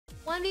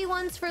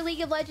1v1s for League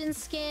of Legends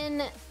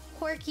skin.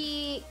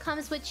 Quirky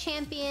comes with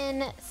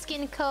champion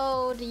skin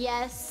code.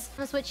 Yes,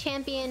 comes with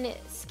champion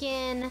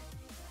skin,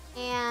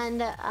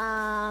 and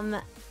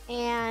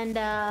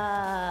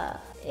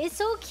it's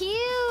so cute.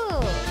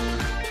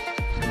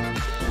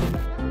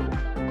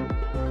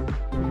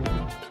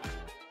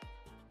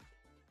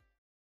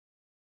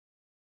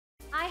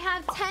 I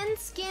have 10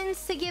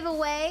 skins to give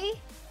away,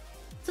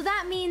 so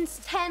that means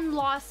 10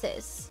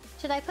 losses.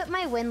 Should I put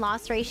my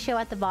win-loss ratio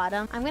at the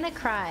bottom? I'm gonna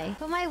cry.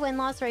 Put my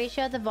win-loss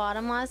ratio at the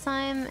bottom last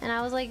time, and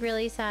I was like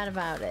really sad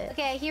about it.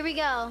 Okay, here we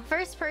go.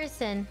 First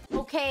person.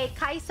 Okay,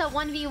 Kaisa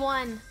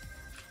 1v1.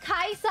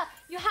 Kaisa,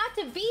 you have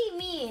to beat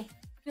me.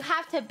 You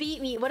have to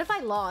beat me. What if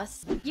I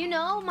lost? You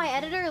know, my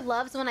editor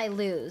loves when I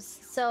lose.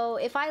 So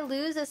if I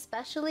lose,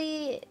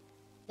 especially...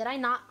 Did I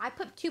not? I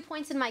put 2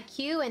 points in my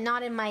Q and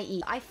not in my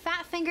E. I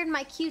fat-fingered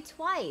my Q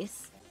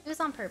twice. It was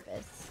on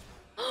purpose.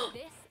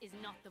 This is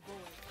not the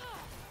void.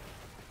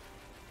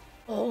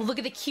 Oh, look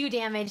at the Q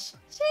damage.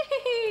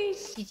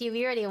 Sheesh. GG,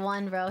 we already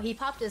won, bro. He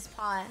popped his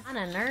pot.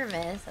 Kinda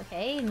nervous.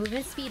 Okay,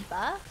 movement speed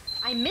buff.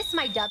 I missed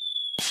my W.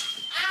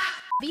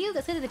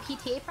 Let's get the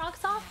PTA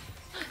procs off.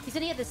 He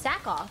said he had the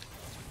sack off.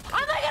 Am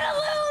I gonna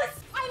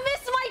lose? I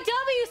missed my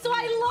W, so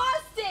I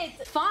lost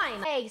it.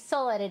 Fine. Hey,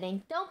 soul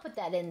editing. Don't put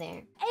that in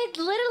there. It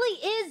literally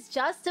is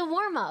just a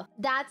warm-up.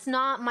 That's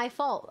not my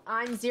fault.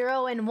 I'm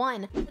 0 and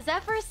 1.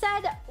 Zephyr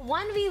said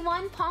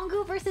 1v1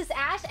 Pongu versus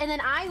Ashe, and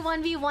then I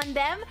 1v1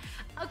 them.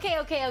 Okay.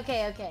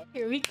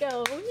 Here we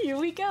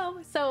go.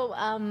 So,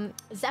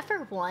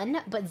 Zephyr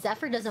won, but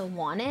Zephyr doesn't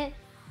want it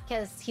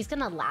because he's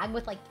gonna lag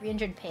with like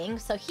 300 ping.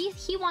 So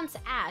he wants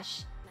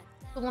Ashe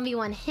to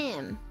 1v1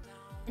 him.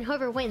 And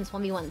whoever wins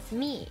 1v1's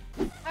me.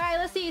 Alright,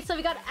 let's see. So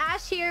we got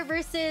Ashe here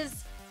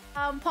versus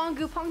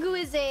Pongu. Pongu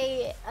is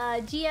a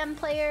GM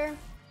player.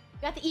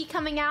 We got the E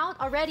coming out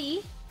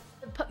already.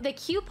 The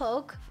Q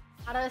poke.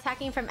 Auto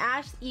attacking from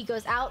Ashe. E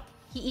goes out.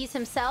 He E's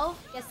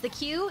himself. Gets the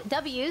Q.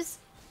 W's.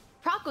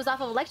 Proc goes off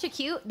of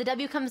electrocute. The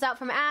W comes out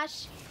from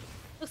Ashe.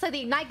 Looks like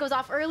the ignite goes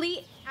off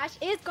early. Ashe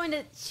is going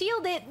to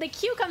shield it. The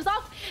Q comes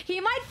off.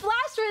 He might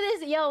flash for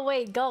this. Yo,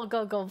 wait. Go.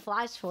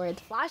 Flash for it.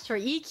 Flash for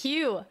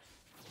EQ.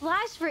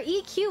 Flash for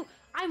EQ.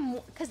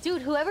 Cause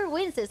dude, whoever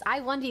wins this, I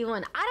 1v1. I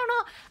don't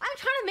know. I'm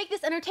trying to make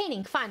this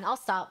entertaining. Fine, I'll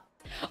stop.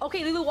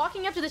 Okay, Lulu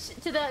walking up to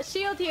the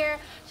shield here.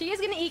 She is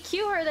gonna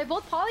EQ her. They're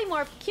both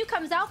polymorph. Q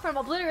comes out from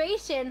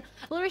obliteration.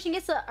 Obliteration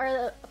gets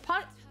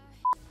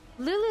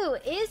Lulu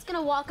is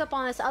gonna walk up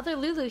on this other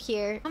Lulu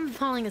here. I'm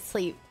falling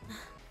asleep.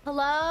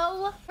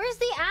 Hello? Where's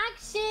the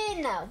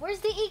action? Where's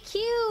the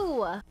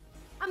EQ?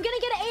 I'm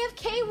gonna get an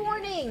AFK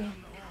warning.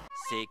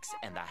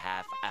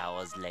 6.5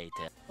 hours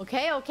later.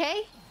 Okay.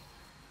 Okay!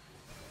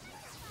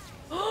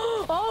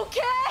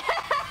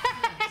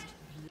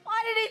 Why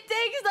did it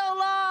take so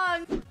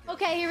long?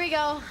 Okay, here we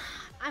go.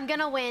 I'm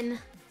gonna win.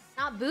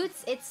 Not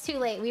boots? It's too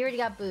late. We already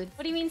got boots.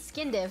 What do you mean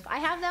skin diff? I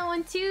have that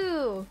one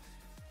too.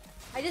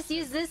 I just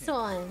used this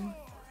one.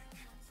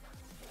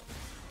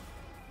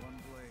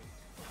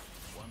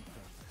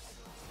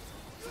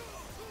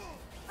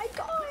 My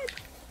god!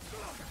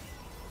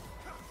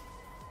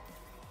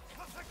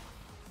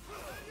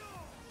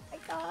 My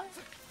god.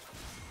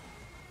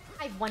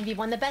 I've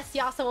 1v1 the best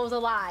Yasuo was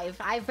alive.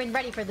 I've been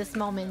ready for this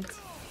moment.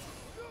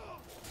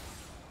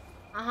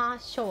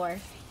 Sure.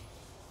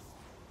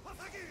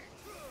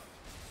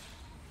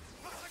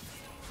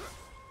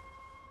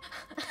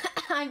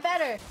 I'm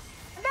better.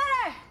 I'm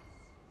better!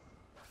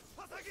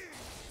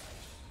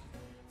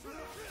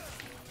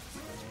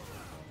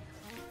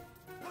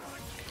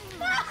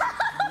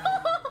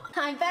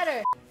 I'm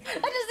better.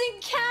 That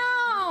doesn't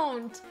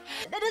count.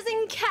 That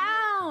doesn't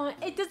count.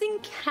 It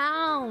doesn't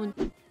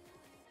count.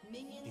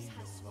 Minions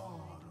have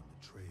spawned on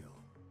the trail.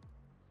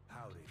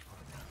 Howdy,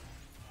 partner.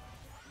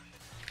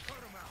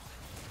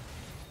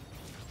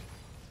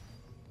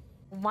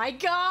 Oh my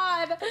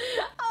god.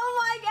 Oh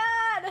my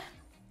god.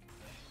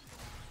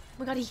 Oh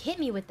my god, he hit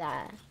me with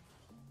that.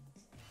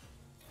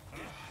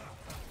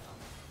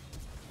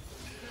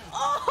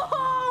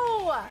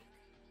 Oh!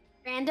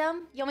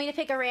 Random? You want me to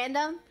pick a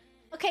random?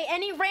 Okay,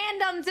 any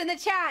randoms in the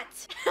chat?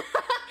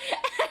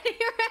 Any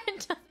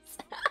randoms?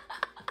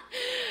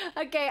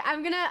 Okay,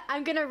 I'm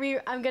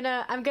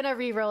gonna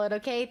re-roll it,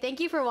 okay? Thank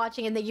you for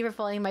watching and thank you for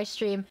following my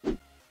stream. Oh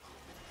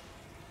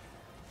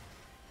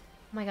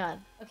my god.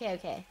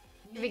 Okay.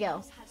 Here we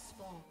go.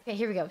 Okay,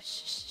 here we go.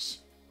 Shh.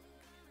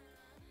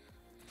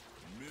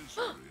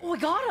 Oh, I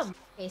got him!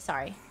 Okay,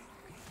 sorry.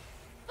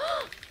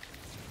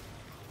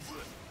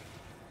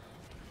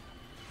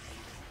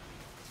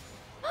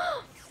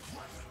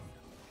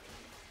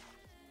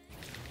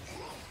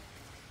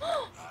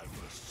 I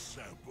must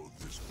sample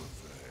this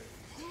buffet.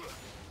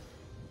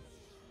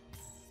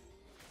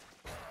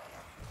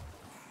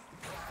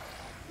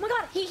 Oh my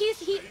god, he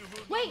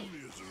wait!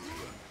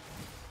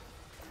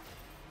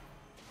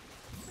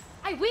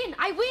 I win!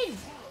 I win!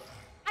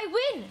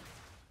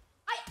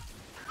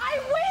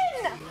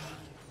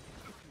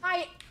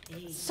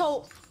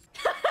 So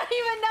I don't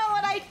even know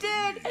what I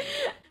did.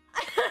 I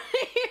don't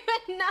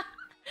even know.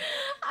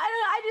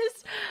 I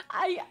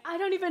I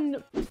don't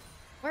even...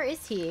 Where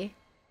is he?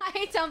 I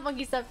hate telling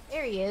funky stuff.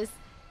 There he is.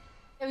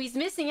 So he's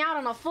missing out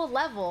on a full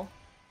level.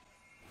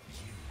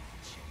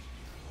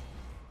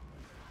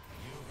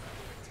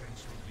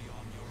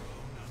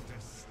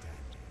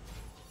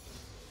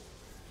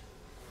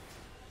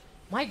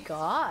 My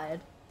god.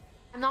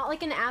 I'm not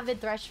like an avid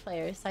Thresh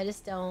player, so I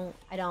just don't...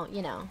 I don't,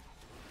 you know.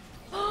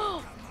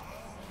 Oh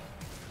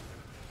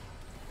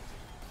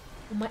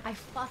my... I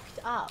fucked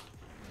up.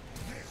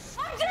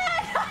 I'm dead!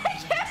 I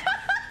can't...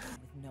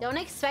 Don't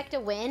expect a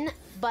win,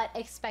 but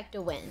expect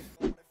a win.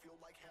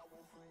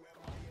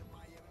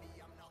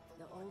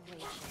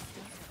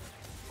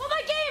 Oh,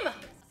 my game!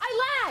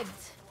 I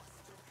lagged!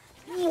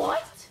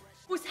 What?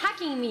 Who's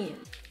hacking me?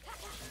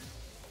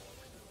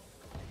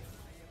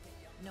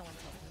 No one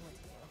tells me what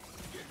to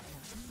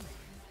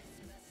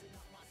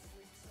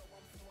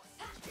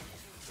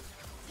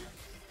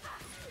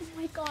do. Oh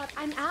my god,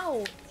 I'm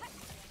out.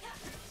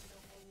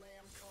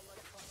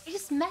 I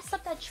just messed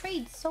up that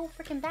trade so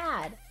freaking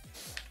bad.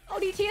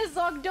 ODTS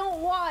Zog,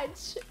 don't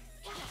watch.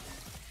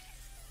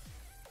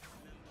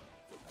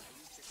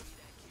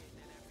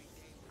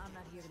 I'm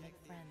not here to make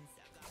friends.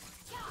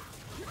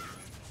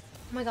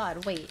 Oh my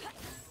god, wait.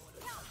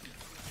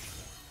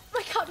 Oh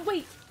my god,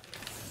 wait.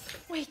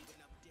 Wait.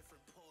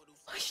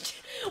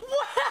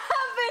 What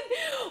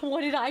happened?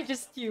 What did I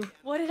just do?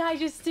 What did I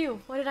just do?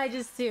 What did I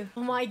just do?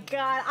 Oh my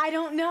god, I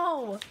don't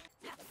know.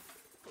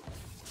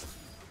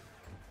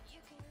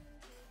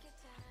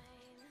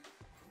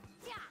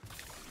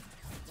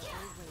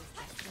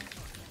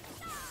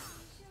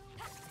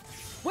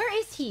 Where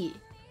is he?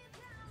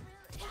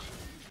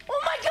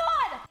 Oh my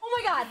god! Oh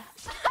my god!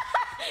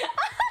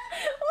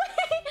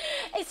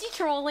 Wait, is he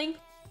trolling?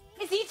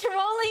 Is he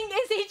trolling?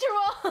 Is he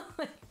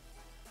trolling?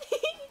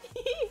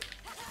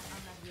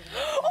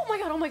 Oh my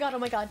god, oh my god, oh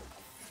my god.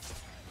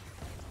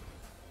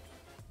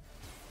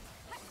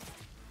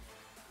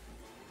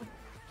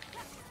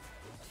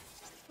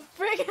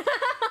 Frick.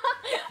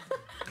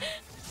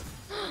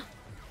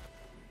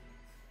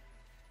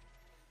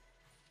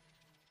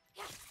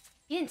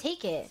 He didn't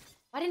take it.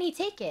 Why didn't he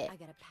take it? I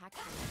got a pack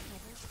full of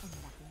feathers and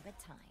nothing but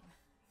time.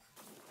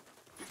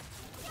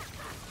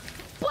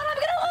 But I'm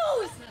gonna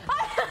lose!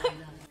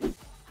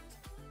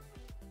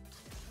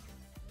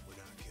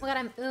 Oh my god,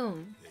 I'm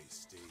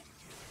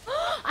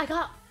I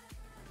got...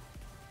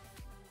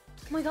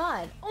 Oh my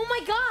god. Oh my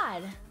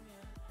god!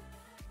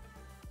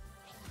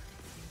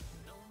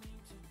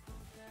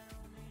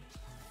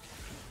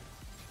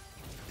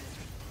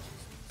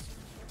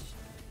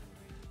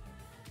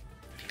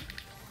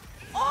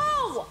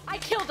 Oh! I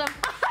killed him!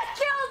 I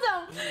killed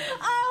him!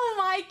 Oh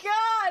my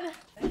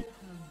god!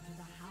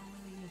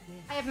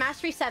 I have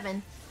mastery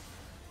 7.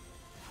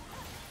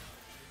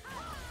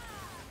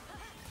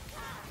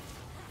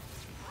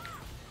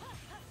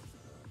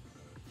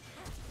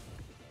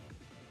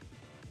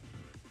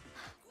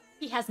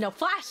 He has no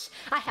flash.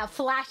 I have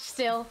flash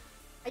still.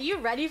 Are you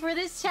ready for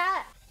this,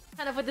 chat?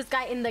 Kind of put this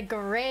guy in the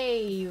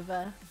grave.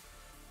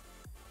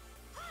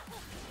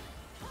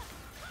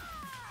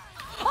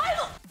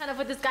 Kind of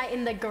put this guy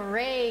in the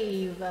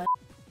grave.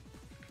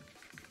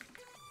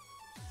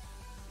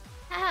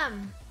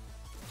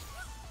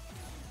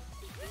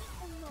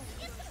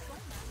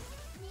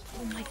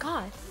 Oh my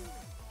god.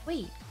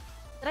 Wait.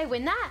 Did I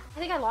win that? I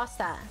think I lost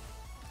that.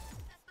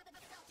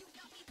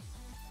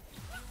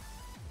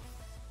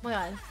 Oh my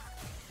god.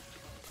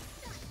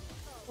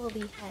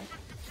 Holy heck.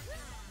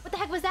 What the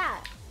heck was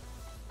that?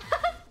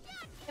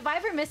 If I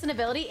ever miss an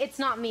ability, it's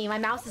not me. My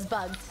mouse is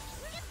bugged.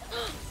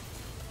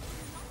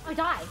 I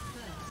die.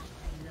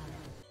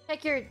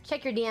 Check your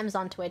DMs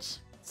on Twitch.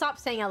 Stop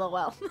saying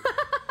LOL.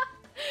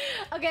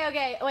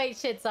 Okay. Wait,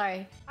 shit,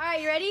 sorry.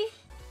 Alright, you ready?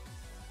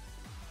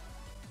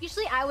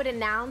 Usually I would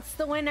announce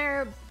the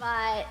winner,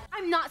 but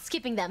I'm not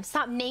skipping them.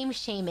 Stop name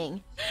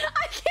shaming.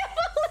 I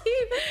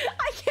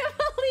can't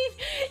believe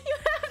you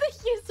have the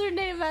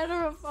username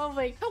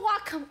Metaphobic.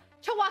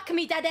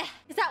 Chawakami dade.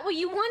 Is that what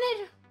you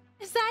wanted?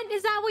 Is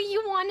that what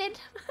you wanted?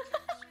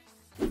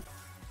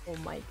 Oh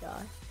my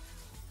god.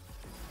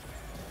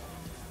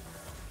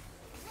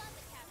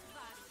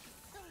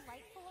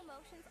 Delightful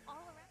emotions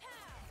all around.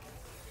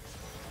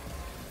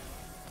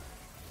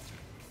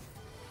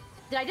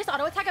 Did I just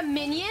auto attack a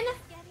minion?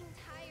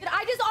 Did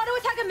I just auto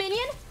attack a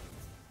minion?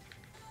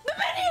 The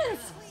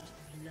minions!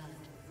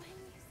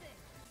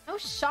 No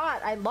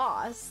shot, I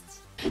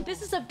lost.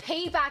 This is a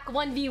payback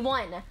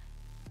 1v1.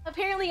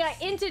 Apparently I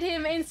inted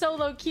him in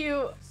solo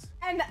queue,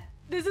 and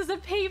this is a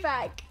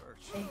payback.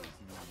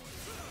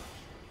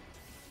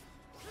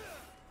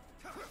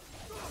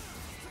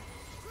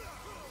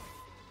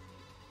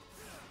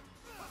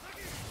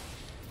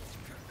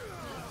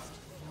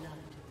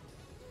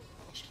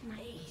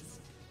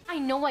 I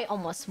know I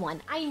almost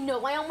won. I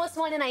know I almost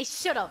won and I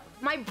should have.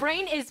 My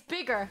brain is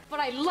bigger, but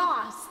I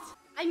lost.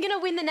 I'm gonna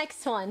win the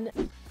next one.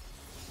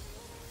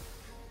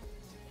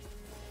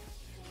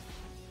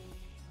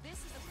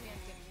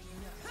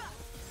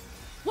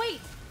 Wait!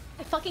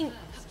 I fucking...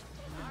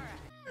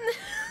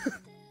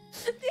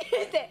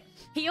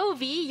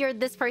 POV, you're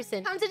this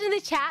person. Comes into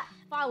the chat,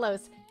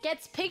 follows,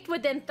 gets picked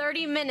within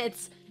 30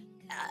 minutes,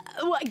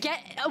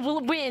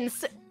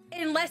 wins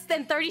in less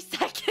than 30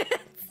 seconds.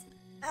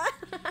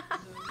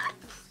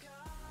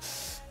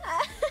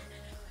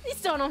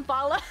 Please don't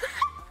unfollow.